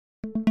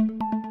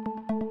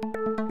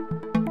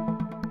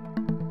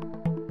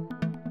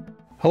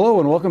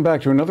Hello and welcome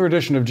back to another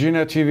edition of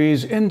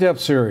GNAT-TV's In-Depth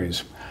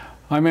series.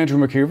 I'm Andrew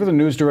McKeever, the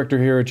news director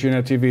here at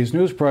GNAT-TV's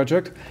News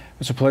Project.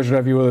 It's a pleasure to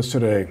have you with us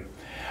today.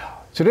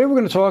 Today we're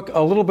going to talk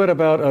a little bit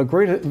about a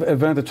great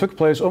event that took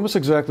place almost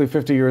exactly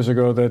 50 years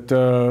ago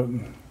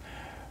that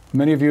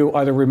many of you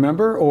either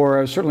remember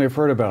or certainly have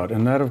heard about,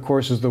 and that of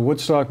course is the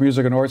Woodstock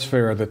Music and Arts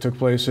Fair that took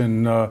place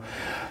in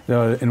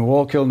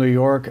Wallkill, New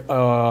York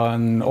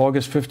on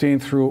August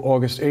 15th through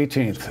August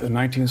 18th,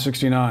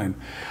 1969.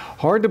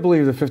 Hard to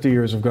believe that 50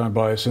 years have gone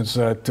by since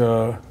that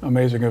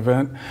amazing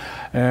event.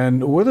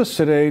 And with us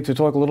today to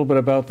talk a little bit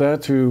about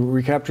that, to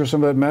recapture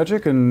some of that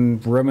magic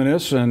and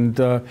reminisce and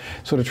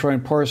sort of try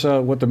and parse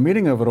out what the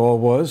meaning of it all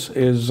was,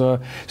 is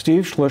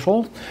Steve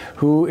Schlussel,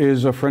 who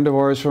is a friend of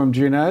ours from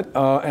GNAT,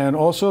 and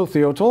also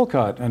Theo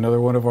Talcott, another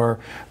one of our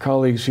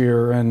colleagues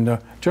here. And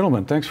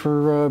gentlemen, thanks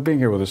for being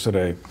here with us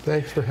today.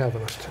 Thanks for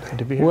having us today. Good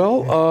to be here.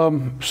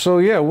 Well, so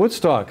yeah,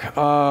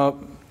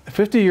 Woodstock.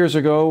 50 years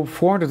ago,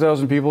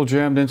 400,000 people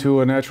jammed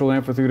into a natural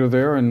amphitheater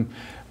there in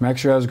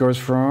Max Yasgar's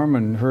farm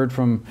and heard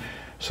from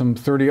some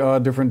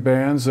 30-odd different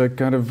bands that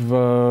kind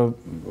of,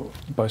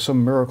 by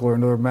some miracle or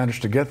another,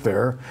 managed to get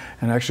there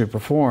and actually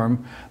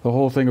perform. The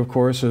whole thing, of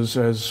course, is,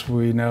 as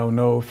we now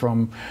know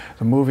from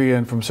the movie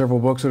and from several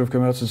books that have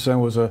come out since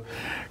then, was a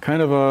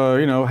kind of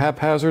a,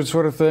 haphazard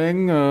sort of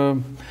thing.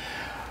 They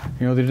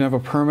didn't have a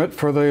permit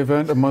for the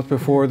event a month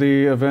before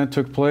the event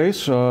took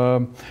place.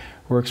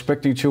 We're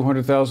expecting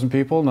 200,000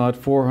 people, not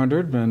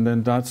 400, and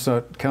then not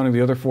counting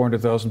the other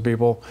 400,000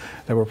 people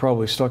that were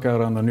probably stuck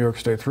out on the New York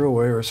State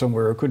Thruway or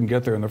somewhere or couldn't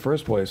get there in the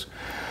first place.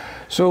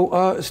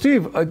 So,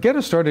 Steve, get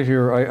us started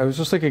here. I was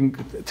just thinking,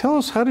 tell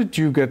us,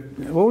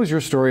 what was your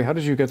story? How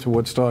did you get to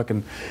Woodstock,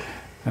 and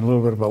a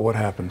little bit about what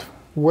happened?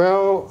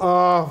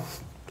 Well,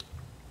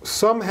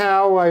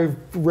 somehow I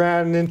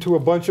ran into a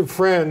bunch of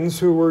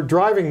friends who were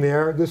driving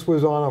there. This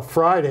was on a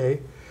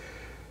Friday.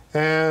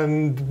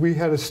 And we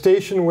had a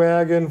station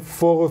wagon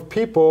full of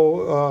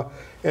people,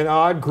 an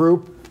odd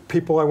group,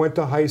 people I went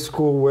to high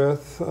school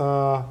with.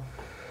 I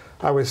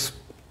was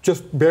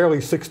just barely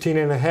 16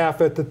 and a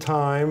half at the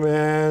time,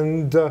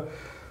 and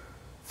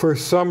for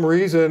some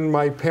reason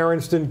my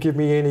parents didn't give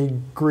me any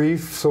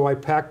grief, so I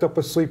packed up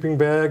a sleeping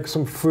bag,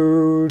 some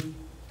food,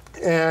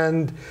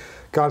 and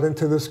got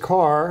into this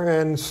car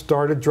and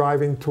started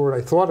driving toward,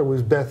 I thought it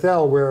was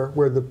Bethel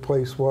where the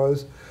place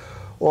was,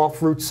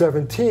 off Route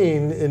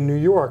 17 in New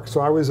York.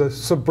 So I was a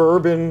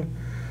suburban,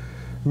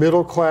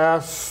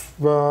 middle-class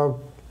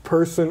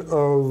person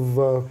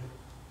of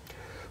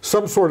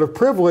some sort of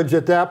privilege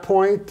at that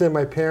point, and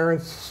my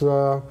parents,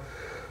 I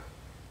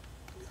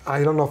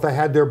don't know if I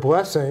had their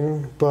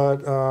blessing,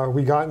 but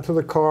we got into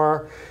the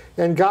car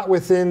and got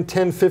within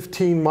 10,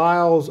 15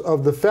 miles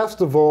of the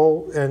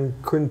festival and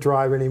couldn't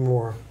drive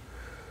anymore.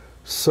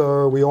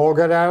 So we all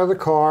got out of the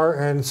car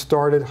and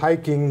started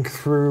hiking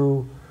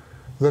through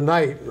the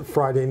night,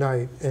 Friday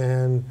night,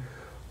 and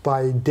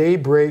by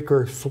daybreak,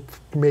 or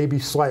maybe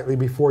slightly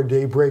before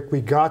daybreak,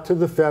 we got to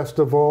the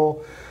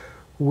festival,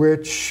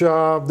 which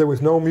there was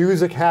no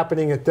music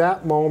happening at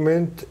that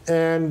moment,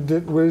 and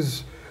it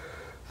was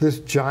this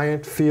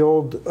giant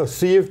field, a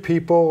sea of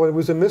people. It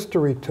was a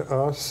mystery to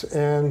us,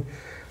 and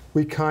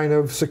we kind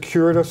of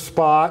secured a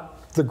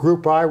spot, the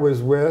group I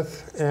was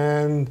with,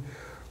 and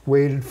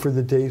waited for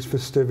the day's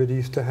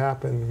festivities to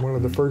happen. One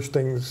of the first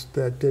things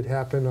that did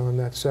happen on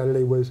that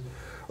Saturday was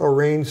a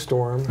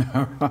rainstorm.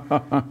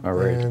 All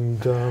right.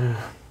 And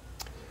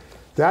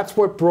that's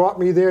what brought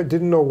me there.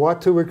 Didn't know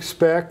what to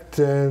expect,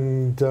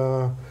 and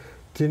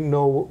didn't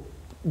know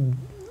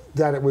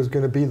that it was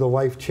going to be the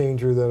life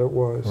changer that it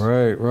was.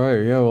 Right,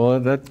 right. Yeah, well,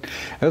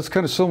 that's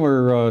kind of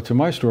similar to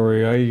my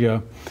story.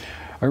 I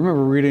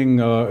remember reading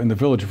in the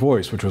Village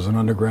Voice, which was an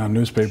underground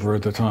newspaper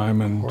at the time,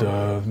 and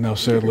now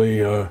sadly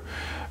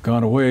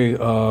gone away,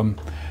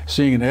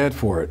 seeing an ad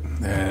for it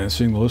and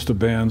seeing the list of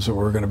bands that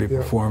were going to be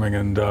performing.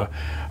 And I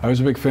was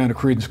a big fan of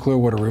Creedence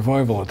Clearwater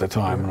Revival at the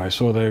time, and I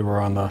saw they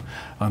were on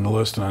the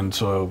list, and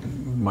so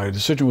my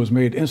decision was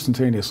made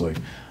instantaneously.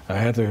 I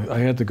had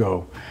to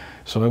go.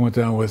 So I went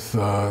down with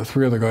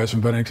 3 other guys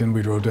from Bennington.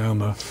 We drove down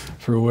the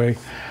Thruway.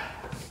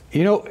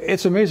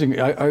 It's amazing.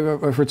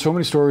 I've heard so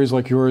many stories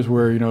like yours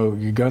where,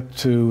 you got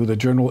to the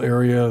general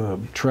area, the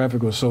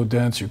traffic was so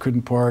dense you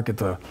couldn't park at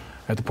the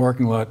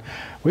parking lot.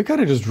 We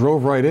kind of just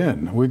drove right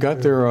in. We got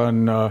there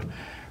on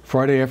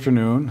Friday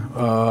afternoon.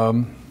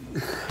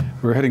 We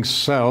were heading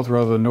south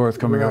rather than north,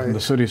 coming out from the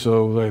city,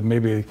 so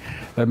maybe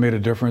that made a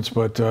difference.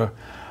 But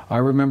I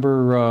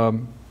remember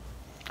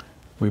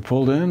we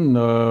pulled in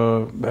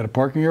at a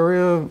parking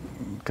area,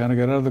 kind of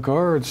got out of the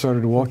car and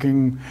started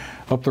walking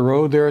up the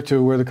road there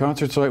to where the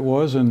concert site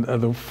was. And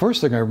the first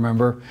thing I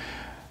remember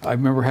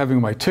having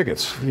my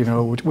tickets,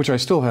 which I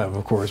still have,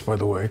 of course, by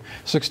the way,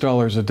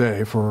 $6 a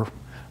day for,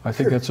 I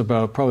think that's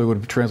probably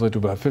would translate to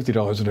about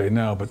 $50 a day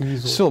now, but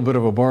still a bit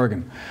of a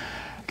bargain.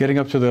 Getting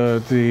up to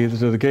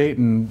the gate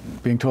and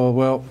being told,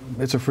 well,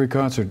 it's a free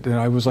concert. And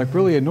I was like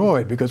really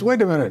annoyed because,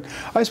 wait a minute,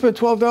 I spent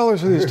 $12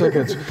 for these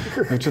tickets,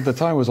 which at the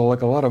time was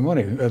like a lot of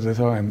money at the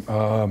time.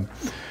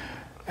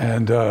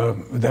 And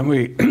then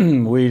we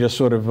we just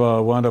sort of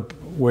wound up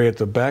way at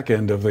the back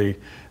end of the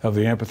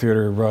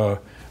amphitheater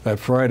that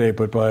Friday,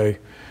 but by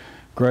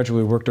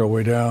gradually worked our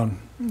way down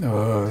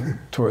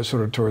towards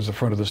the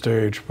front of the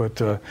stage.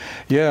 But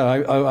yeah,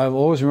 I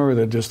always remember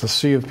that just the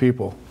sea of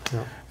people.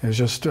 Yeah. It's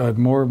just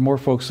more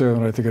folks there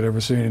than I think I'd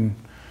ever seen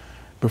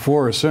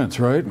before or since,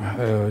 right?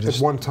 Just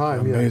at one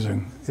time,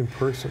 amazing. Yeah, in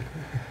person.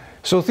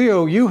 So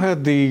Theo, you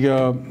had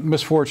the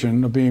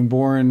misfortune of being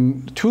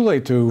born too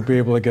late to be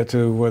able to get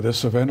to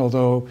this event,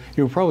 although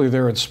you were probably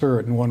there in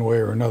spirit in one way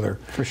or another.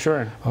 For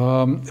sure.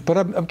 But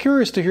I'm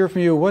curious to hear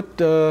from you, what,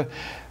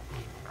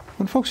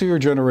 when folks of your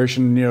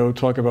generation,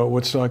 talk about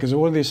Woodstock, is it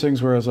one of these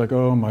things where I was like,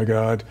 oh my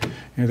God,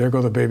 there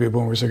go the baby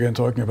boomers again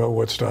talking about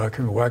Woodstock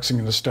and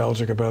waxing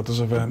nostalgic about this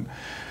event?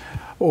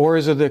 Or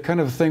is it the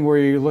kind of thing where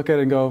you look at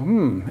it and go,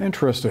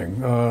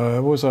 interesting.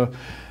 It was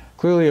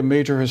clearly a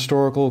major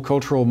historical,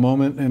 cultural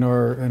moment in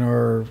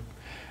our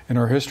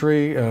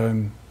history.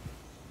 And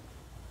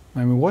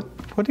I mean, what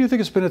do you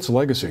think has been its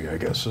legacy, I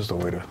guess, is the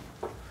way to...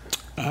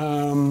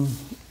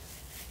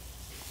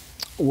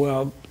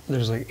 Well,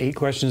 there's like 8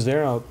 questions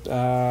there.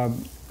 I'll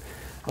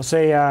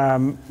say I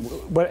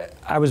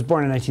was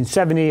born in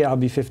 1970. I'll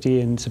be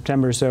 50 in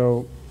September,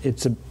 so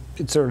it's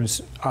sort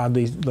of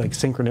oddly like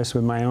synchronous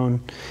with my own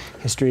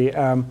history.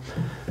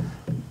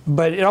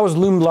 But it always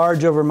loomed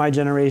large over my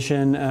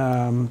generation.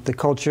 The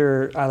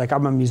culture,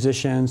 I'm a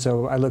musician,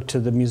 so I look to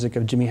the music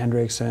of Jimi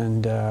Hendrix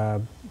and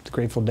the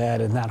Grateful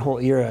Dead, and that whole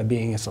era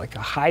being it's like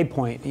a high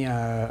point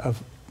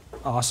of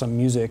awesome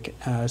music.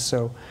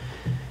 So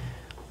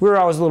we were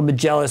always a little bit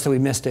jealous that we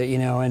missed it,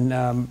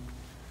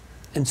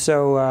 and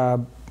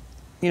so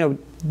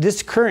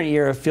this current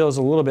era feels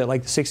a little bit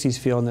like the 60s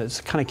feel, and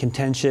it's kind of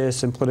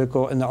contentious and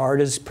political, and the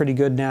art is pretty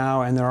good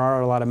now, and there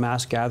are a lot of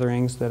mass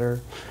gatherings that are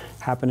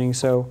happening.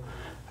 So,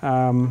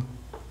 I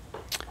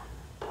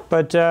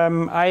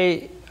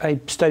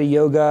study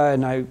yoga,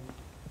 and I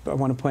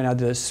want to point out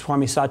that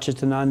Swami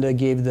Satchitananda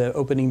gave the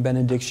opening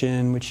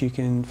benediction, which you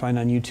can find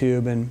on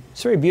YouTube, and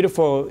it's very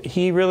beautiful.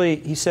 He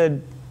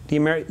said the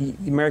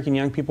American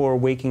young people are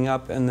waking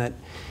up, and that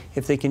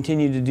if they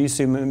continue to do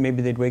so,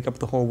 maybe they'd wake up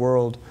the whole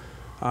world.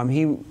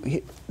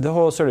 The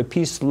whole sort of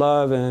peace,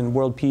 love, and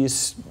world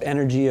peace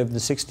energy of the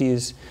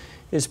 60s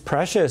is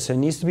precious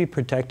and needs to be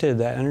protected.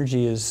 That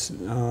energy is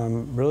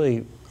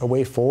really a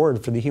way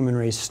forward for the human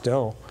race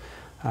still.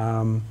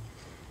 And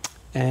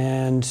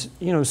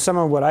some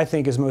of what I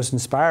think is most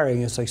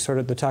inspiring is like sort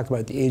of the talk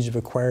about the age of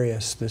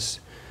Aquarius, this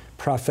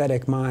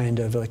prophetic mind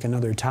of like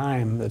another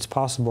time that's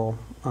possible.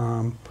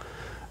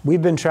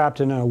 We've been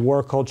trapped in a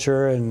war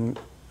culture, and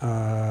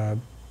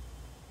I'm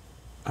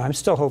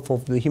still hopeful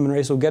the human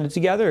race will get it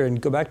together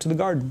and go back to the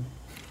garden.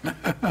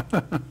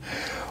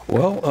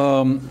 Well,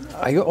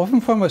 I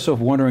often find myself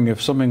wondering if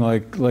something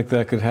like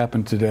that could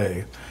happen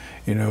today.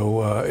 I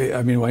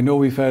mean, I know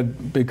we've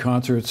had big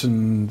concerts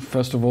and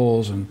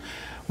festivals and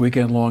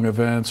weekend-long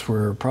events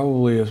where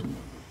probably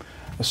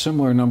a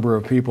similar number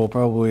of people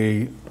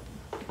probably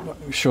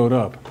showed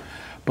up.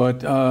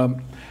 But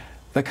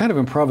that kind of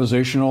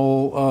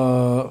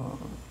improvisational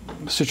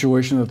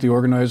situation that the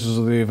organizers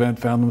of the event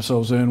found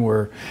themselves in,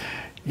 where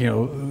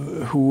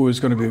who was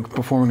going to be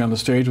performing on the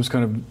stage was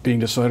kind of being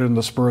decided on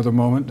the spur of the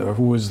moment,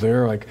 who was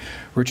there, like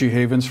Richie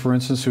Havens, for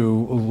instance,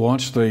 who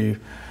launched was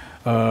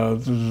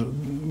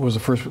the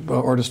first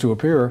artist to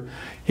appear.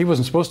 He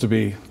wasn't supposed to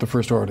be the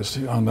first artist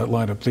on that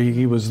lineup.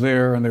 He was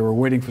there, and they were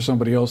waiting for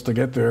somebody else to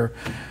get there.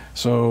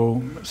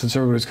 So since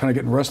everybody was kind of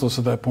getting restless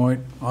at that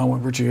point, on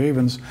went Richie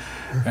Havens,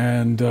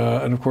 and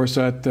of course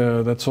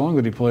that song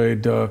that he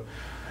played,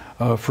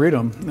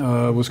 Freedom,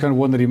 was kind of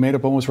one that he made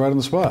up almost right on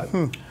the spot.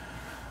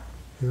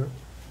 Yeah.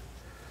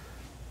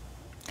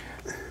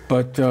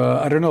 But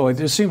I don't know. It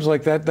just seems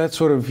like that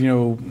sort of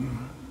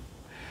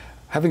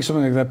having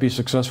something like that be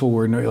successful,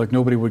 where like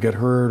nobody would get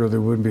hurt, or there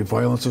wouldn't be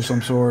violence of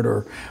some sort,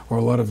 or a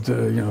lot of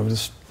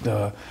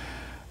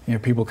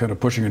people kind of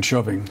pushing and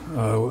shoving.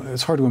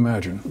 It's hard to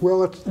imagine.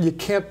 Well, you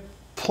can't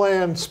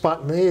plan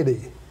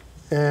spontaneity,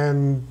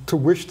 and to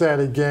wish that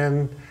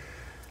again.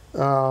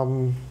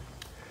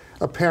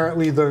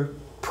 Apparently, the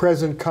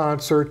present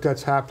concert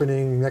that's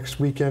happening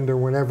next weekend or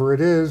whenever it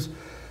is,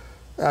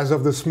 as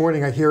of this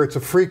morning, I hear it's a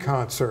free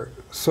concert.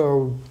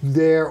 So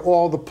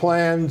all the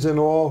plans and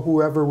all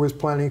whoever was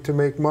planning to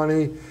make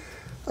money,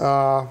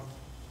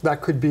 that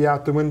could be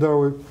out the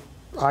window.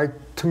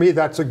 To me,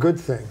 that's a good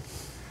thing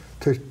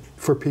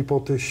for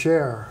people to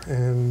share.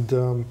 And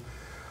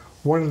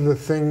one of the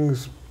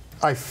things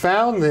I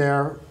found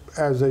there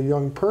as a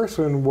young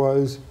person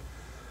was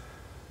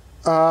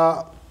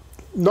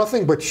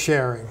nothing but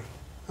sharing.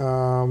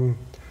 The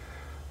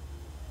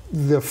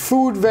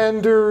food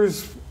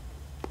vendors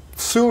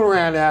soon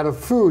ran out of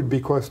food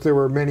because there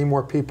were many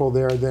more people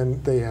there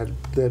than they had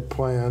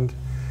planned.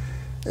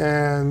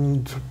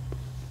 And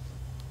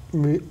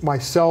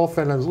myself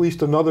and at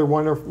least another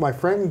one of my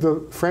friends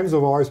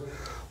of ours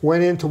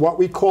went into what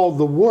we called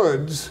the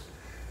woods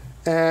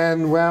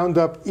and wound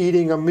up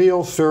eating a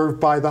meal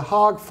served by the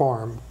hog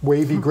farm,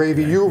 Wavy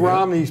Gravy,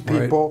 Romney's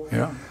people. Right.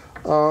 Yeah.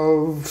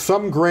 of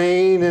some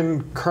grain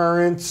and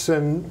currants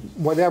and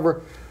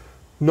whatever.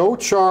 No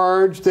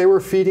charge. They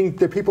were feeding,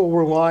 the people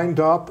were lined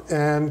up,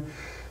 and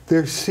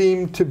there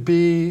seemed to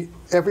be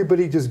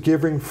everybody just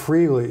giving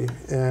freely.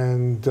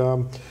 And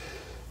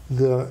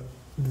the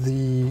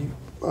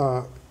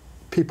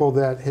people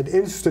that had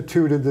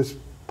instituted this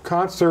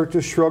concert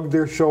just shrugged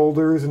their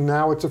shoulders, and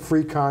now it's a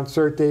free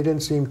concert. They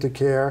didn't seem to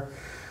care.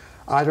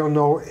 I don't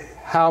know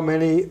how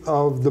many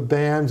of the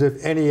bands,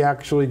 if any,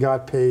 actually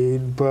got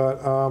paid,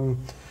 but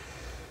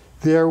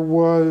there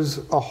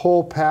was a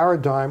whole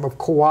paradigm of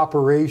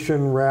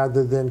cooperation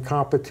rather than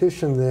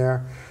competition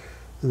there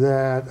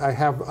that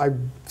I've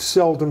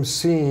seldom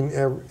seen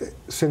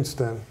since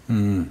then.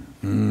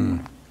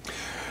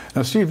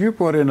 Now, Steve, you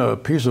brought in a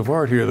piece of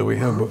art here that we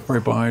have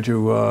right behind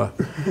you.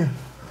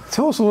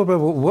 Tell us a little bit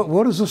about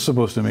what is this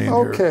supposed to mean here?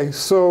 Okay,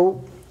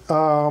 so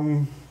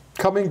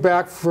coming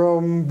back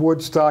from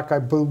Woodstock, I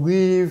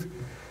believe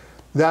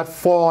that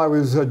fall I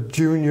was a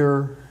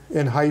junior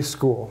in high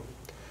school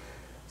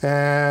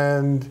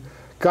and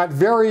got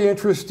very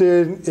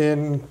interested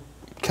in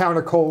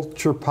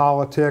counterculture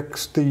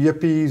politics, the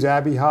Yippies,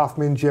 Abby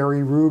Hoffman,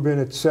 Jerry Rubin,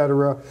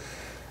 etc.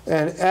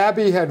 And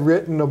Abby had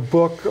written a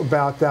book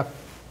about that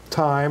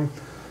time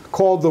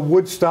called The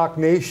Woodstock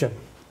Nation.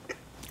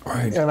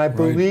 Right. And I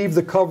believe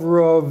the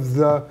cover of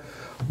the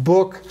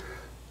book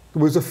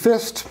was a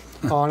fist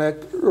on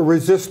it, a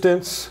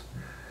resistance,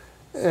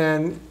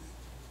 and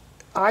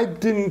I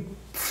didn't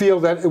feel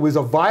that it was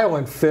a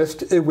violent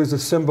fist. It was a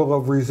symbol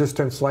of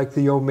resistance, like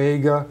the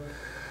Omega.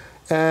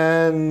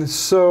 And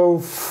so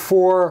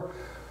for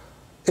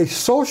a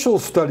social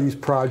studies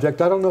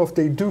project, I don't know if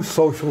they do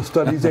social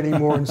studies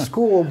anymore in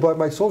school, but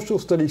my social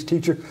studies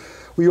teacher,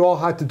 we all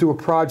had to do a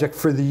project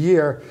for the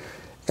year,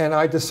 and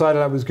I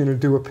decided I was going to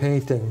do a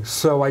painting.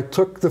 So I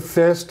took the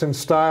fist and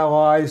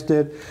stylized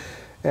it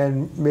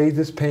and made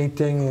this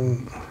painting,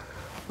 and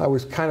I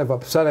was kind of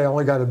upset I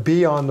only got a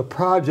B on the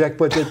project,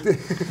 but it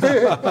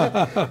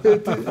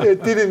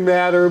didn't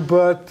matter.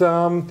 But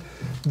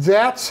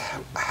that's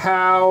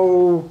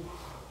how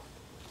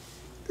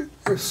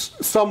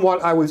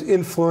somewhat I was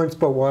influenced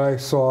by what I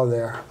saw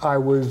there. I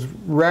was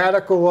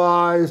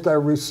radicalized.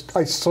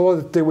 I saw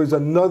that there was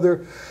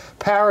another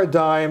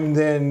paradigm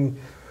than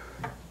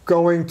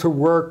going to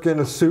work in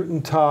a suit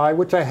and tie,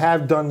 which I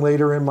have done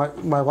later in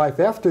my life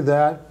after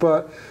that,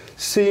 but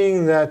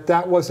seeing that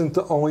that wasn't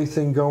the only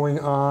thing going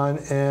on,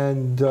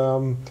 and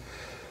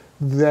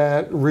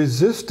that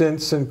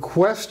resistance and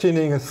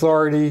questioning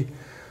authority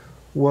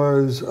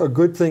was a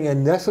good thing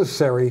and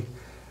necessary.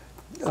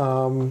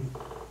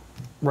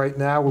 Right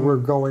now we're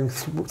going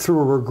through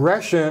a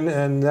regression,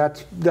 and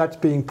that's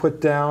being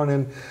put down,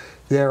 and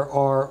there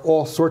are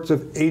all sorts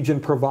of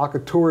agent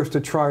provocateurs to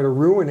try to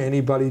ruin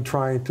anybody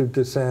trying to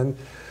descend.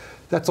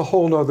 That's a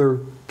whole nother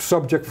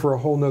subject for a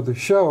whole nother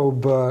show,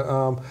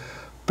 but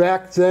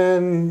back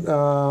then,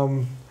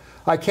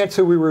 I can't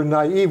say we were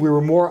naive. We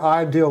were more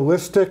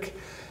idealistic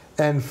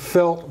and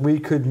felt we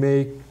could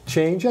make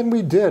change, and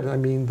we did. I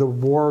mean, the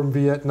war in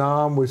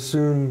Vietnam was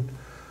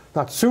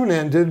not soon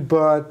ended,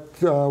 but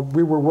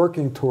we were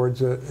working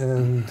towards it,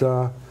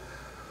 and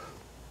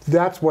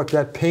that's what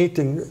that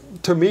painting,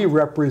 to me,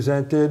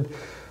 represented.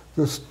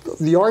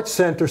 The Art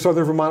Center,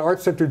 Southern Vermont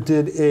Art Center,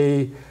 did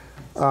a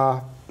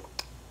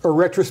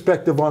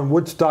retrospective on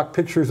Woodstock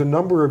pictures a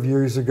number of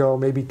years ago,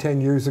 maybe 10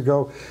 years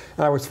ago,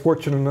 and I was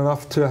fortunate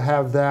enough to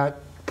have that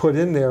put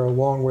in there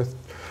along with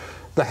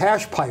the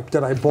hash pipe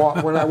that I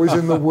bought when I was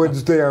in the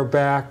woods there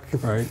back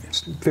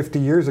 50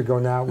 years ago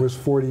now. It was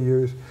 40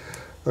 years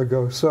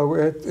ago. So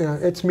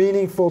it's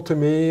meaningful to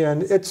me,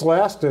 and it's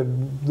lasted.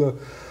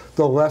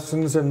 The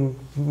lessons and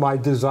my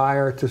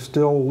desire to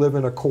still live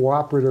in a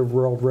cooperative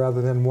world rather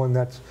than one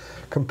that's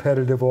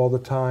competitive all the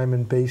time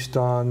and based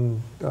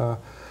on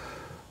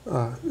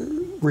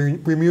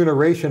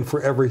remuneration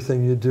for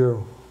everything you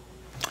do.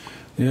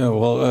 Yeah,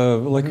 well,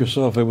 like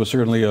yourself, it was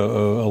certainly a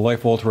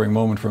life-altering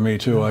moment for me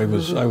too. I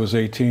was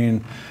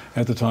 18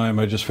 at the time.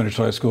 I just finished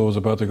high school, was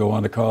about to go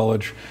on to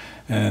college,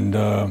 and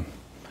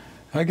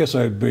I guess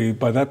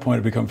by that point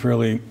I'd become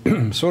fairly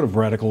sort of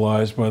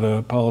radicalized by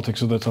the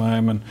politics of the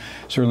time, and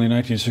certainly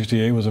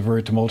 1968 was a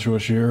very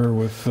tumultuous year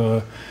with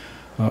the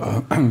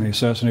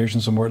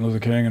assassinations of Martin Luther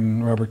King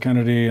and Robert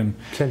Kennedy and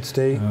Kent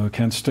State.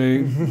 Kent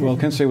State. Well,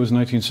 Kent State was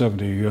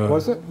 1970.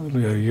 Was it?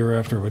 A year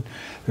after, but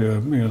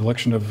the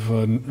election of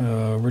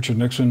Richard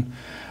Nixon,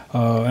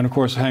 and of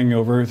course hanging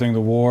over everything,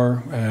 the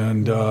war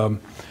and the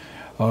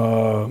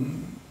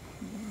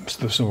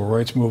civil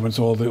rights movements,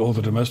 all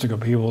the domestic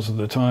upheavals of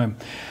the time.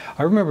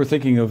 I remember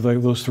thinking of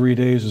those 3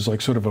 days as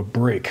like sort of a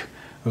break.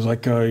 It was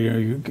like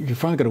you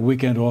finally got a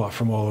weekend off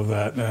from all of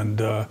that, and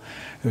it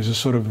was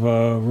just sort of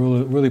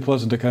really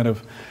pleasant to kind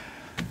of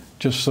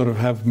just sort of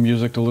have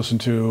music to listen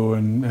to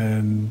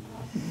and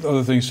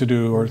other things to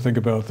do or think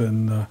about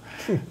than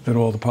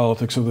all the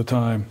politics of the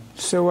time.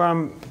 So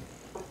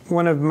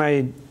one of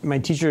my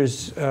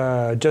teachers,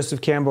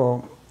 Joseph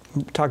Campbell,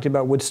 talked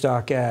about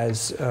Woodstock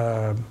as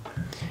the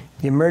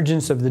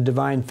emergence of the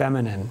divine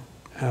feminine.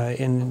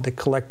 in the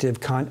collective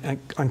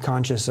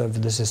unconscious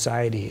of the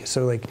society.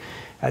 So like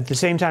at the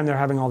same time they're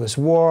having all this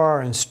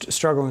war and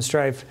struggle and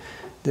strife,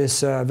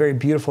 this very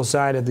beautiful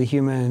side of the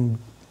human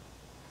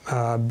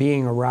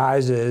being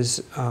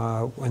arises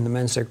when the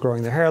men start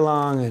growing their hair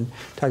long and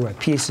talking about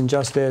peace and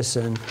justice.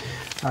 And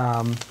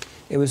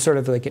it was sort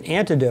of like an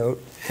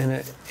antidote.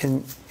 And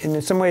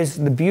in some ways,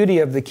 the beauty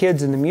of the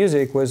kids in the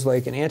music was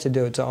like an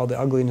antidote to all the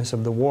ugliness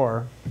of the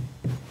war.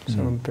 So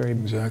I'm very...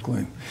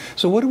 Exactly.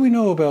 So what do we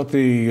know about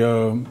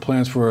the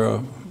plans for a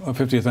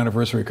 50th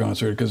anniversary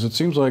concert? Because it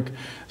seems like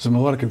there's a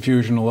lot of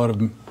confusion, a lot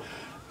of,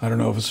 I don't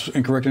know if it's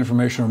incorrect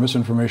information or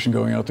misinformation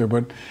going out there,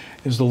 but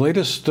is the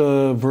latest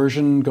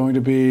version going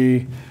to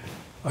be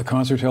a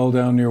concert held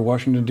down near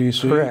Washington,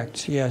 D.C.?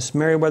 Correct, yes.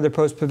 Merriweather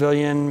Post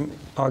Pavilion,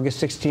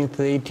 August 16th to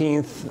the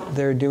 18th.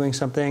 They're doing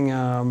something.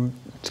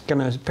 It's going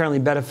to apparently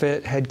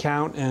benefit head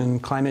count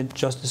and climate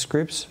justice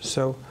groups.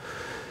 So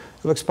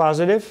it looks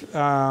positive.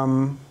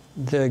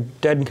 The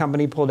Dead &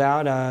 Company pulled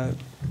out.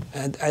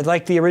 I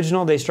like the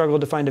original. They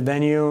struggled to find a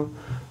venue.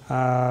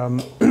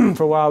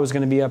 For a while, I was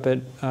going to be up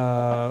at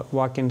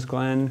Watkins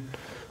Glen,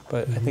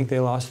 but I think they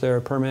lost their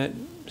permit.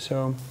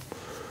 So,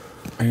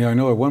 yeah, I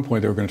know at one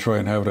point they were going to try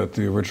and have it at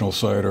the original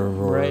site or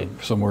right.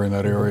 somewhere in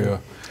that area.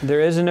 There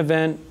is an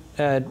event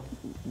at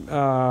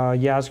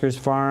Yasgur's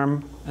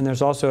Farm, and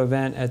there's also an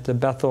event at the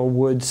Bethel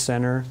Woods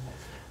Center.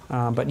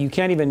 But you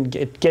can't even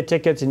get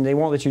tickets, and they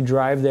won't let you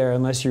drive there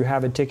unless you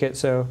have a ticket.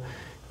 So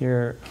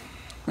you're...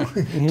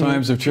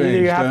 Times have changed. Either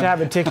you have to have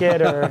a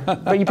ticket, or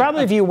but you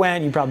probably, if you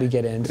went, you probably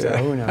get in. So yeah.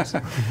 Who knows?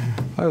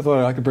 I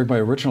thought I could bring my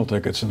original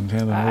tickets and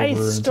hand them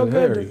over. Still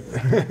good.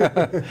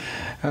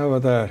 How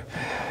about that?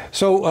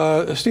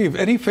 So, Steve,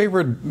 any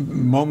favorite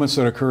moments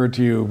that occurred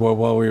to you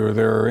while we were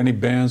there? Or any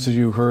bands that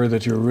you heard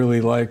that you really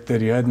liked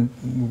that you hadn't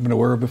been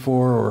aware of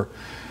before, or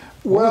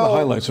what were the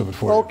highlights of it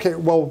for you? Okay,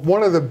 well,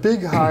 one of the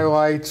big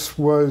highlights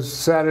was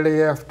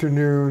Saturday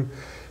afternoon.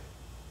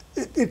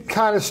 It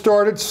kind of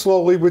started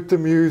slowly with the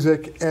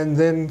music, and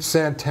then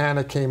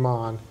Santana came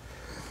on.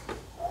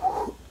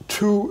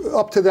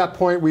 Up to that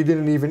point, we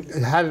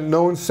hadn't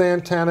known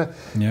Santana.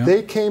 Yeah.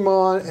 They came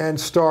on and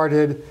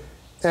started,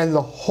 and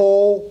the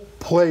whole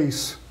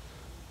place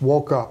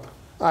woke up.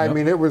 I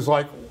mean, it was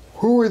like,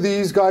 who are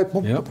these guys?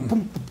 Yep.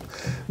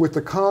 With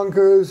the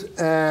congas,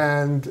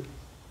 and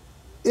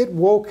it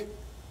woke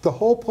the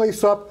whole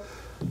place up.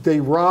 They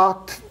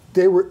rocked.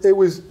 It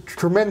was a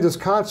tremendous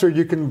concert.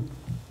 You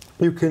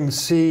can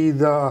see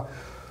the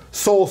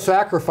Soul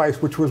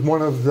Sacrifice, which was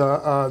one of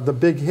the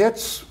big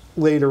hits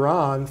later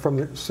on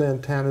from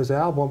Santana's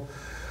album,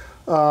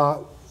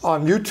 on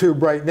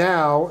YouTube right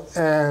now.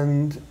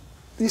 And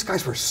these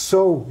guys were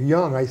so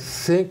young. I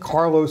think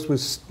Carlos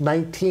was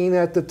 19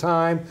 at the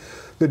time.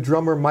 The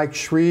drummer Mike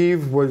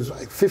Shreve was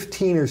like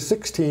 15 or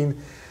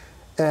 16.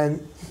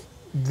 And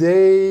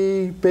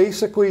they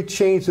basically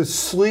changed a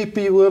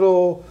sleepy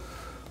little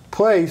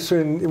place,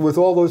 and with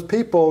all those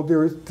people,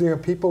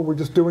 people were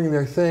just doing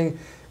their thing.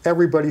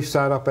 Everybody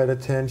sat up at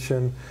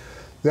attention.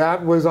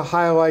 That was a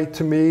highlight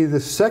to me. The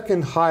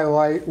second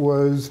highlight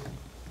was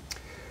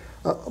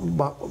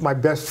my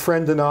best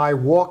friend and I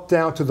walked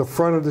down to the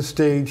front of the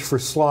stage for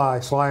Sly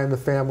and the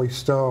Family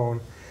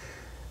Stone.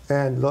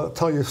 And I'll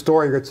tell you a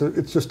story,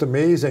 it's just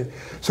amazing.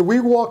 So we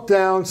walked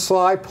down,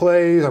 Sly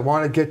plays, I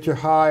Want to Get You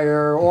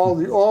Higher,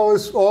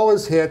 all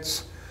his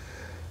hits.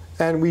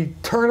 And we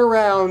turn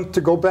around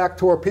to go back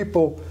to our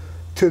people,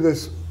 to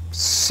this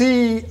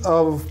sea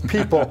of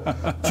people,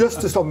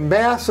 just this a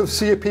massive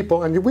sea of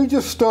people. And we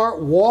just start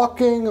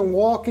walking and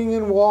walking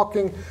and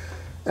walking,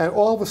 and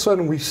all of a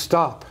sudden we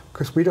stop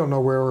because we don't know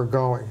where we're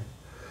going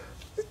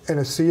in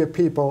a sea of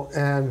people.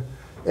 And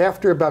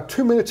after about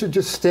 2 minutes of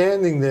just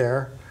standing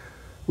there,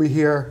 we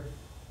hear,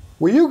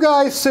 will you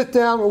guys sit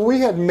down? Well,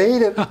 we had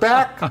made it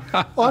back,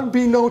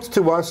 unbeknownst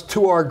to us,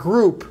 to our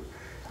group.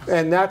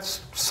 And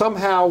that's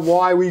somehow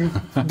why we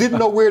didn't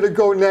know where to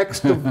go next.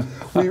 The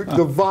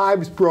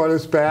vibes brought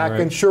us back,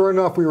 right. And sure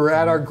enough, we were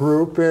at our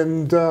group,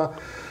 and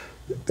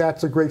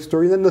that's a great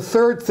story. And then the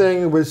third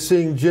thing was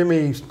seeing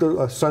Jimmy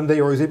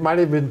Sunday, or it might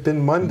have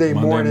been Monday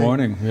morning. Monday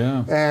morning,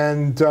 yeah.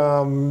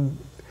 And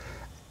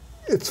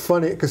it's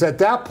funny, because at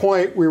that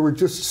point, we were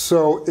just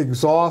so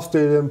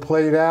exhausted and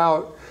played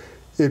out,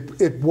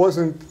 it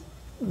wasn't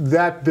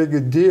that big a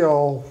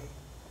deal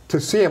to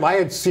see him. I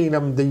had seen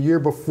him the year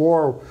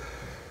before,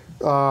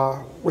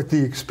 with the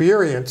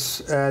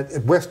Experience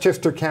at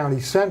Westchester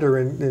County Center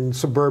in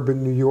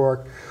suburban New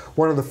York,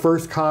 one of the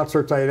first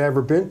concerts I had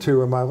ever been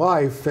to in my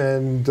life,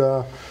 and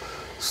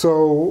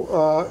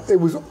so it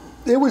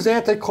was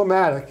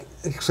anticlimactic.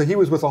 So he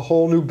was with a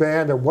whole new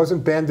band. It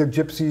wasn't Band of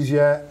Gypsies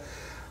yet,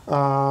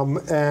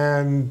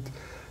 and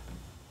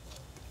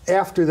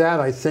after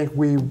that, I think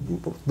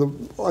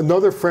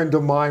another friend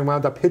of mine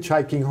wound up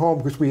hitchhiking home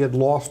because we had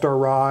lost our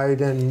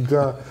ride, and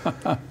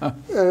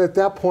at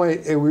that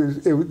point, it was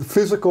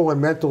physical and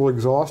mental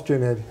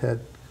exhaustion had.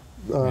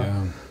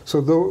 Yeah.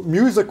 So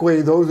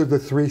musically, those are the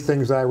three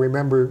things I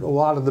remember. A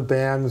lot of the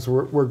bands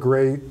were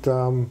great,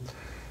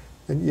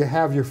 And you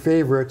have your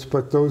favorites,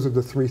 but those are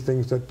the three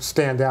things that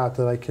stand out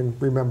that I can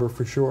remember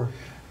for sure.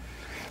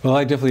 Well,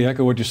 I definitely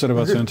echo what you said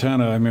about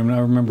Santana. I mean, I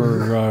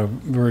remember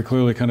very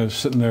clearly kind of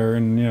sitting there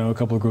and, a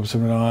couple of groups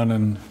have been on,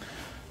 and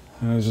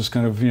I was just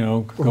kind of,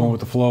 going with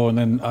the flow. And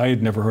then I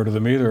had never heard of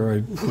them either.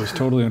 I was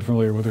totally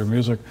unfamiliar with their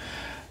music.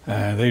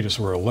 And they just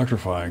were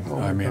electrifying. Oh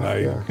I mean, God,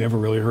 I never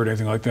really heard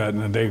anything like that.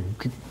 And then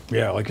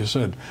they, like you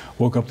said,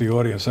 woke up the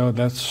audience.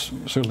 That's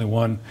certainly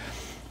one.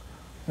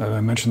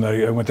 I mentioned that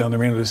I went down there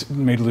mainly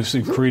to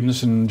see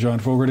Creedence and John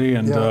Fogerty,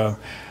 and of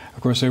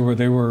course they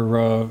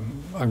were.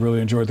 I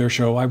really enjoyed their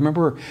show. I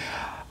remember,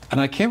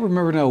 and I can't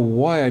remember now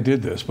why I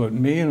did this, but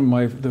me and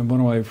one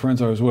of my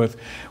friends I was with,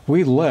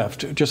 we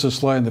left just as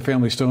Sly and the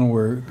Family Stone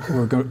were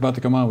about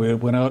to come on. We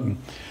went out and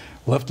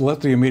left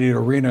the immediate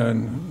arena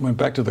and went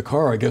back to the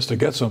car, I guess, to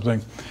get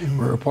something. We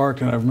were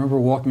parked, and I remember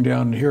walking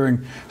down and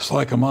hearing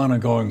Sly come on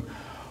and going,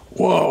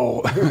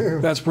 "Whoa,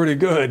 that's pretty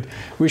good.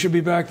 We should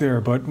be back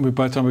there." But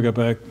by the time we got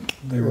back,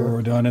 they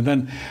were done. And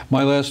then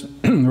my last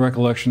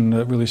recollection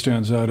that really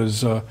stands out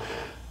is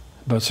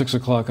about 6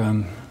 o'clock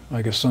on,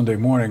 I guess, Sunday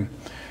morning,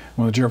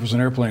 when the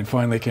Jefferson Airplane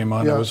finally came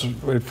on.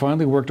 It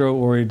finally worked our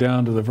way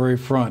down to the very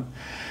front.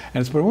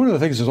 And it's been one of the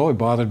things that's always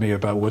bothered me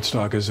about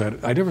Woodstock is that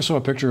I never saw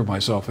a picture of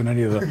myself in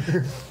any of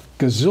the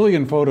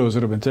gazillion photos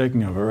that have been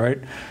taken of it, right?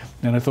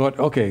 And I thought,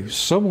 okay,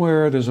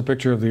 somewhere there's a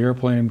picture of the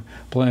airplane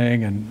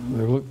playing, and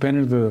they're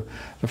panning to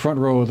the front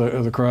row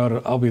of the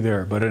crowd. I'll be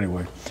there. But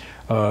anyway,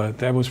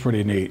 that was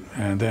pretty neat.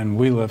 And then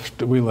we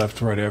left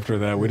right after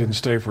that. We didn't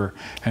stay for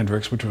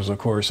Hendrix, which was, of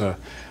course, a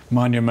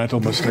monumental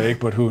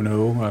mistake, but who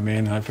knew? I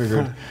mean, I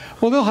figured,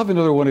 well, they'll have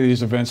another one of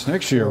these events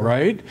next year,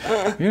 right?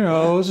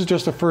 This is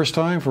just the first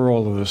time for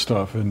all of this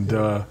stuff, and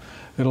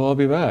it'll all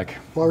be back.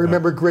 Well, I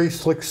remember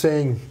Grace Slick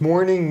saying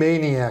 "Morning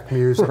Maniac"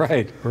 music.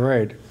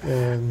 Right.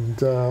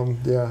 And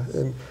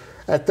and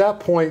at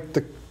that point,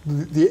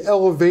 the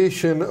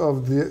elevation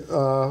of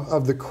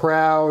the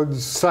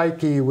crowd's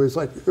psyche was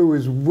like it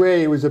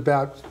was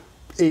about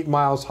 8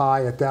 miles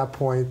high at that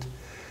point,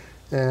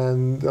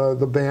 and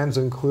the bands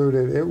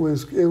included. It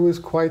was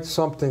quite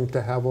something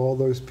to have all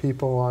those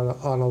people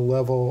on a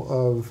level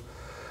of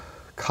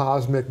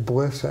cosmic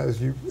bliss,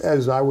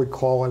 as I would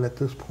call it at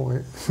this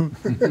point.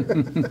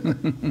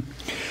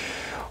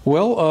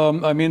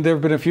 Well, I mean, there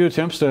have been a few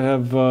attempts to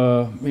have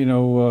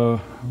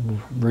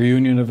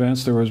reunion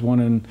events. There was one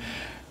in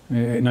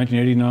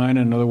 1989,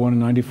 another one in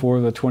 '94,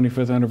 the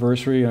 25th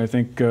anniversary. I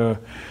think there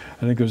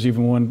was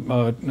even one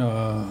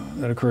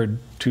that occurred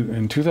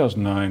in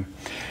 2009.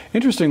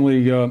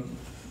 Interestingly,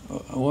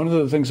 one of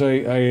the things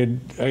I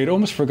had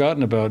almost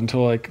forgotten about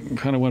until I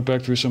kind of went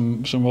back through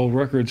some old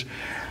records.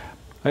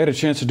 I had a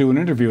chance to do an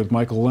interview with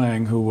Michael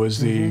Lang, who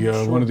was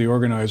one of the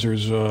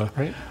organizers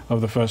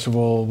of the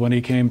festival, when he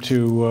came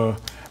to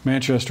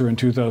Manchester in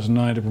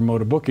 2009 to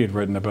promote a book he'd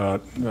written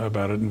about it.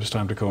 And it was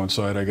time to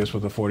coincide, I guess,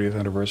 with the 40th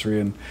anniversary.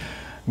 And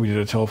we did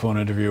a telephone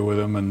interview with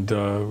him and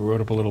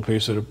wrote up a little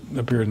piece that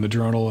appeared in the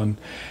journal. And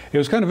it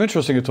was kind of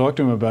interesting to talk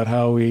to him about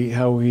how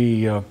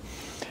he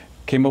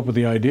came up with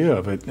the idea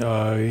of it.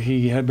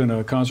 He had been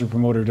a concert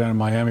promoter down in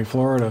Miami,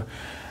 Florida,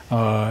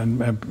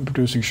 and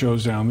producing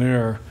shows down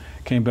there.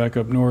 Came back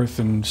up north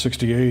in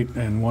 '68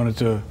 and wanted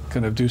to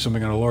kind of do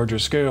something on a larger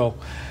scale,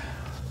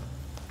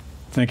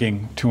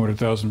 thinking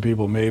 200,000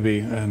 people maybe,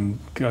 and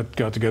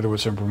got together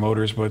with some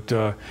promoters. But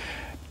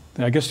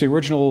I guess the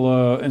original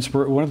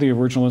one of the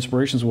original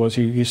inspirations was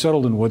he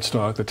settled in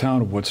Woodstock, the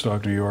town of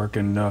Woodstock, New York,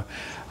 and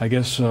I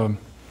guess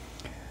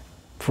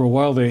for a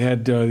while they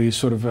had these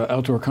sort of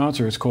outdoor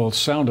concerts called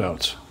sound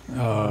outs.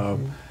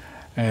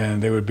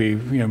 And they would be,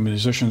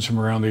 musicians from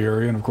around the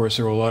area, and of course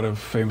there were a lot of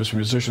famous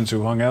musicians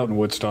who hung out in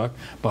Woodstock.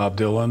 Bob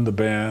Dylan, the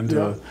band,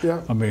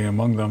 I mean,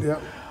 among them.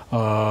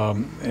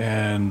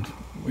 And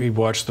we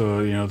watched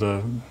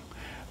the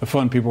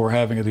fun people were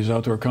having at these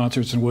outdoor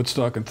concerts in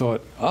Woodstock, and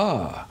thought,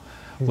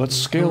 let's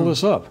scale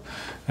this up.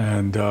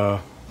 And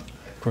of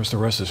course the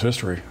rest is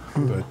history.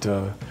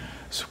 But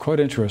it's quite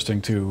interesting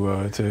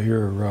to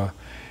hear about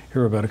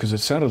it, because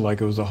it sounded like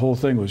the whole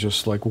thing was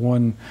just like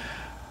one.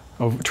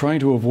 Of trying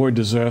to avoid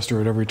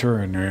disaster at every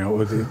turn,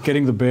 with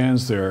getting the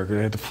bands there.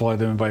 They had to fly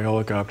them in by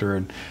helicopter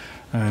and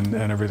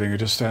everything. It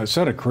just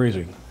sounded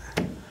crazy.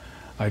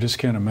 I just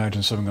can't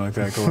imagine something like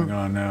that going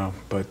on now,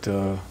 but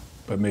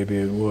maybe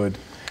it would.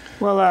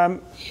 Well,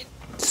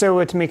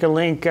 so to make a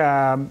link,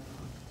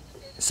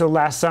 so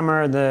last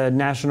summer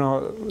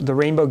the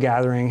Rainbow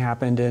Gathering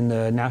happened in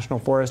the National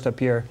Forest up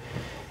here.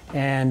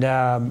 And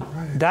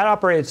that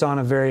operates on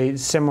a very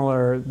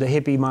similar, the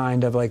hippie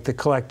mind of like the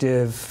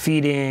collective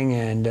feeding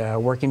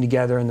and working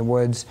together in the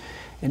woods.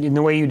 And in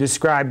the way you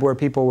described, where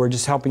people were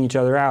just helping each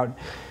other out.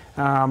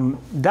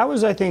 That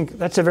was, I think,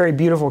 that's a very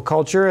beautiful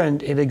culture,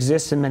 and it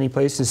exists in many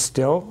places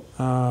still.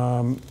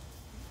 And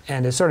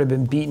it's sort of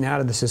been beaten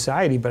out of the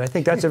society, but I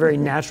think that's a very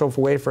natural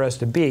way for us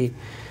to be.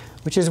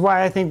 Which is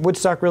why I think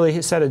Woodstock really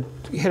hit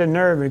a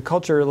nerve, and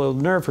culture a little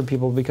nerve for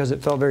people, because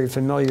it felt very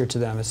familiar to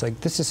them. It's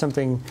like, this is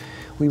something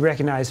we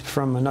recognize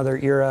from another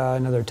era,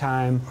 another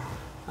time.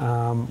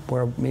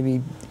 where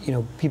maybe, you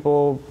know,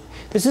 people,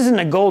 this isn't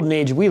a golden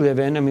age we live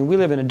in. I mean, we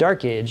live in a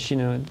dark age. You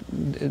know,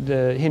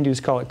 the Hindus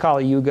call it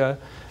Kali Yuga.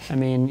 I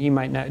mean, you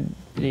might not,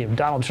 you know,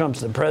 Donald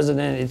Trump's the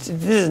president. This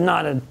is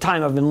not a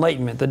time of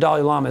enlightenment. The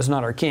Dalai Lama is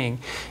not our king,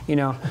 you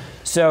know.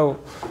 So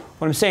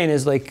what I'm saying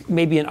is, like,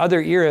 maybe in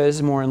other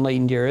eras, more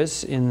enlightened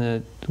eras, in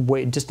the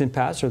way distant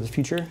past or the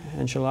future,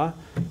 inshallah.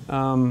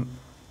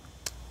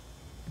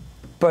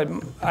 But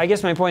I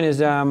guess my point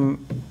is,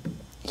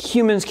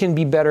 humans can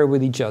be better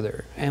with each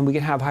other, and we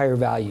can have higher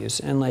values.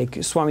 And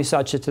like Swami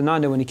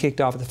Satchitananda, when he kicked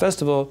off the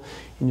festival,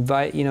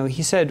 you know,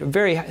 he set a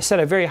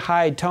very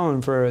high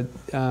tone for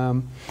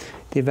the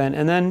event.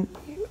 And then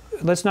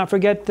let's not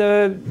forget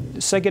the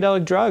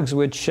psychedelic drugs,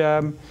 which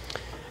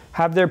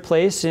have their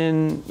place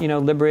in, you know,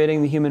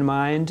 liberating the human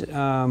mind.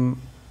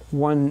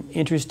 One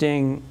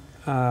interesting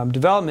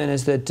development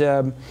is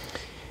that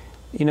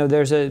you know,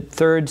 there's a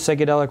third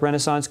psychedelic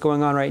renaissance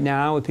going on right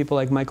now with people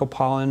like Michael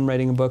Pollan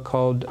writing a book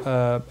called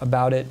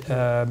about it,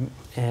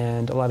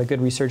 and a lot of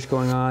good research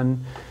going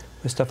on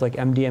with stuff like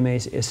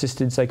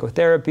MDMA-assisted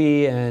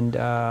psychotherapy and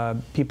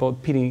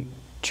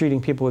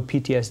treating people with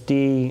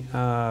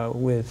PTSD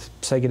with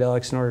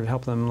psychedelics in order to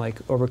help them like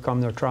overcome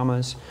their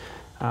traumas.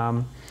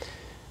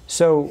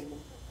 So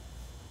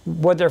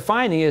what they're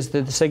finding is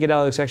that the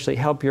psychedelics actually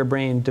help your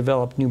brain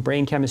develop new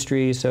brain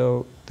chemistry.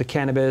 So the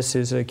cannabis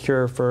is a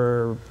cure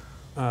for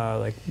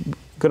like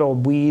good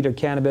old weed or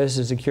cannabis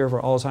is a cure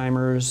for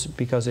Alzheimer's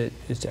because it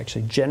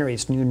actually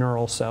generates new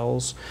neural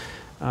cells.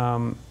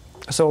 So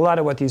a lot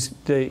of what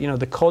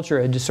the culture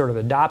had just sort of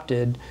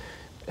adopted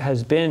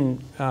has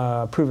been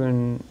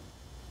proven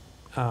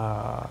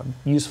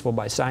useful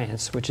by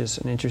science, which is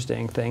an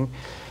interesting thing,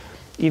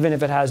 even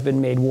if it has been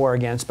made war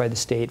against by the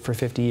state for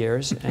 50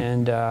 years.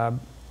 And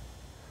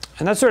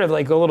that's sort of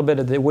like a little bit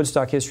of the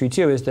Woodstock history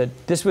too, is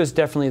that this was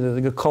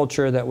definitely the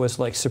culture that was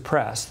like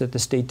suppressed, that the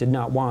state did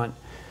not want,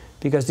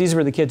 because these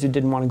were the kids who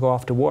didn't want to go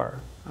off to war.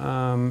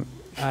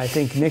 I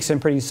think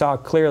Nixon saw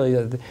clearly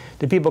that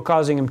the people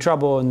causing him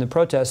trouble in the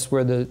protests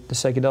were the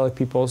psychedelic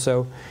people,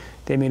 so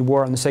they made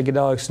war on the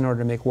psychedelics in order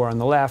to make war on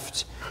the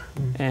left,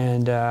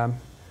 and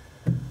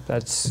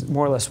that's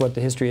more or less what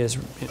the history is.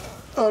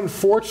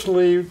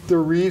 Unfortunately, the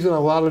reason a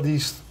lot of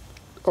these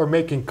are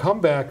making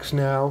comebacks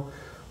now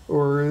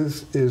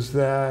is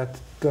that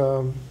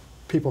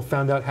people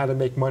found out how to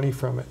make money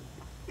from it.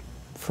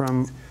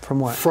 From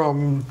what?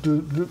 From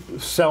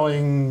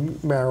selling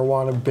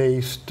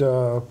marijuana-based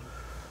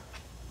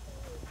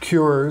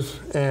cures,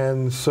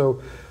 and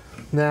so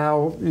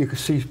now you can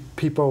see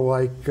people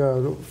like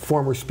the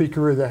former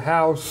Speaker of the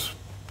House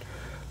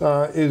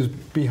is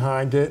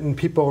behind it, and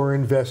people are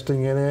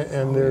investing in it,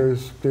 and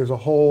there's a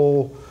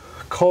whole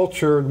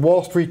culture,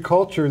 Wall Street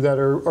culture, that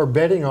are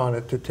betting on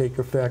it to take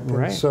effect. And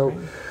right, so,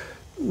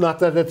 not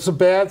that it's a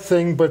bad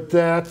thing, but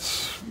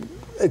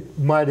it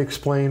might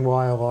explain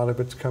why a lot of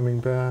it's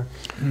coming back.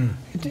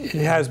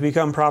 It has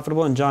become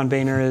profitable, and John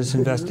Boehner is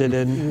invested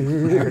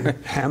in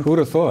hemp. Who would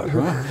have thought,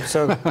 huh?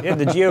 So yeah,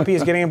 the GOP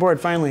is getting aboard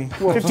finally.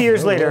 50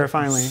 years later,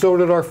 finally. So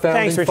did our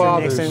founding Thanks,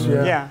 fathers. Richard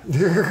Nixon. Yeah.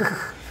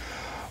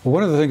 Well,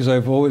 one of the things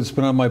I've always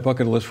been on my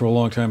bucket list for a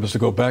long time is to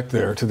go back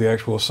there to the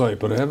actual site,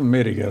 but I haven't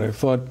made it yet. I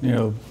thought, you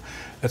know,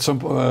 at some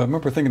point, I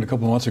remember thinking a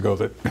couple of months ago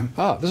that,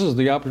 this is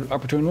the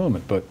opportune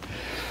moment, but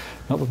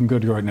not looking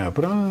good right now,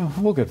 but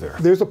we'll get there.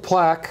 There's a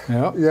plaque.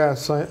 Yeah.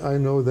 Yes, I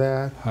know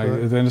that.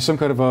 Then there's some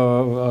kind of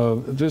a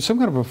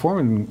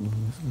performing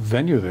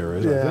venue there,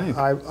 I think.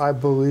 I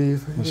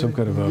believe. There's some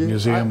kind of a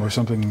museum or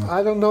something.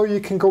 I don't know. You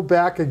can go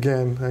back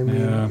again. I mean,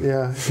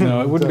 yeah.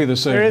 No, it wouldn't be the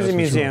same. There is a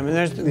museum,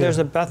 and there's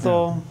a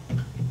Bethel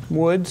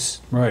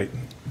Woods. Right.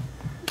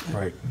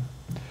 Right.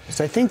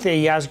 So I think the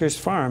Yasgur's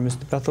Farm is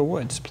the Bethel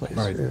Woods place.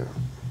 Right. Yeah.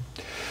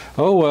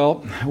 Oh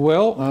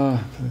well.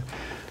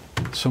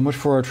 So much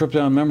for our trip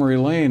down memory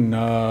lane.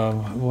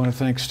 I want to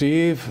thank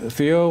Steve,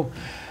 Theo,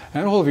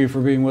 and all of you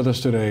for being with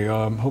us today.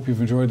 Hope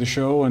you've enjoyed the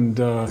show and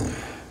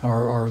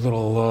our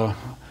little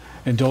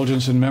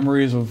indulgence in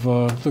memories of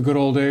the good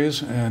old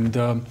days. And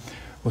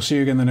we'll see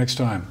you again the next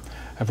time.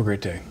 Have a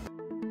great day.